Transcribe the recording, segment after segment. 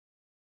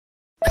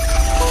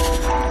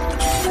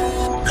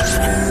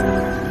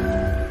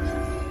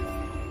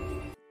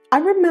I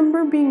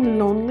remember being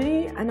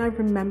lonely, and I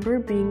remember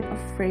being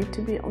afraid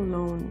to be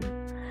alone.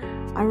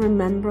 I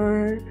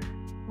remember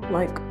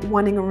like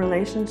wanting a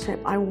relationship.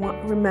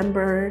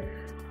 Remember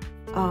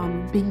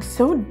being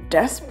so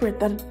desperate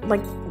that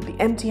like the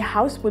empty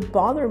house would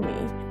bother me.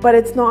 But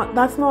that's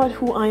not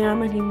who I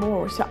am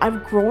anymore. So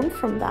I've grown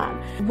from that.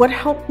 What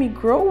helped me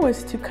grow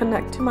was to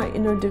connect to my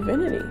inner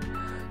divinity,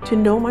 to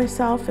know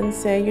myself and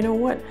say, you know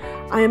what,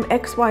 I am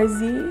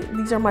XYZ,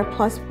 these are my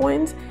plus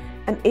points,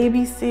 and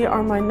ABC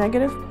are my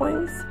negative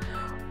points,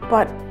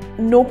 but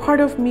no part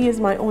of me is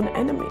my own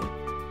enemy.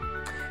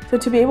 So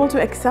to be able to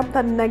accept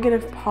that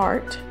negative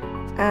part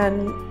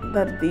and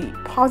the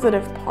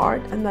positive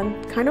part, and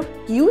then kind of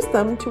use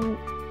them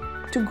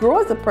to grow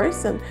as a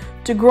person,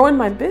 to grow in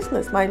my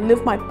business,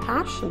 live my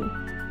passion.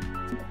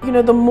 You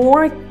know, the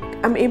more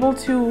I'm able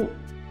to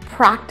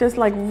practice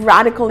like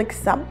radical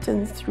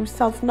acceptance through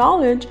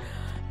self-knowledge,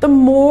 the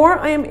more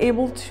I am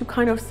able to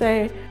kind of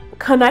say,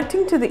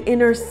 connecting to the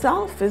inner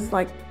self is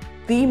like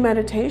the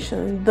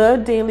meditation, the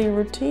daily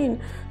routine.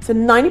 So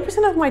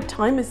 90% of my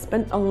time is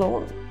spent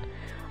alone.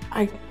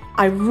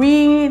 I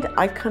read,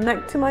 I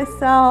connect to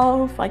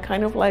myself, I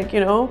kind of like, you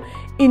know,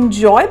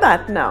 enjoy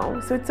that now.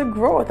 So it's a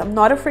growth. I'm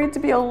not afraid to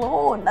be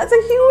alone. That's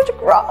a huge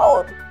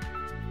growth.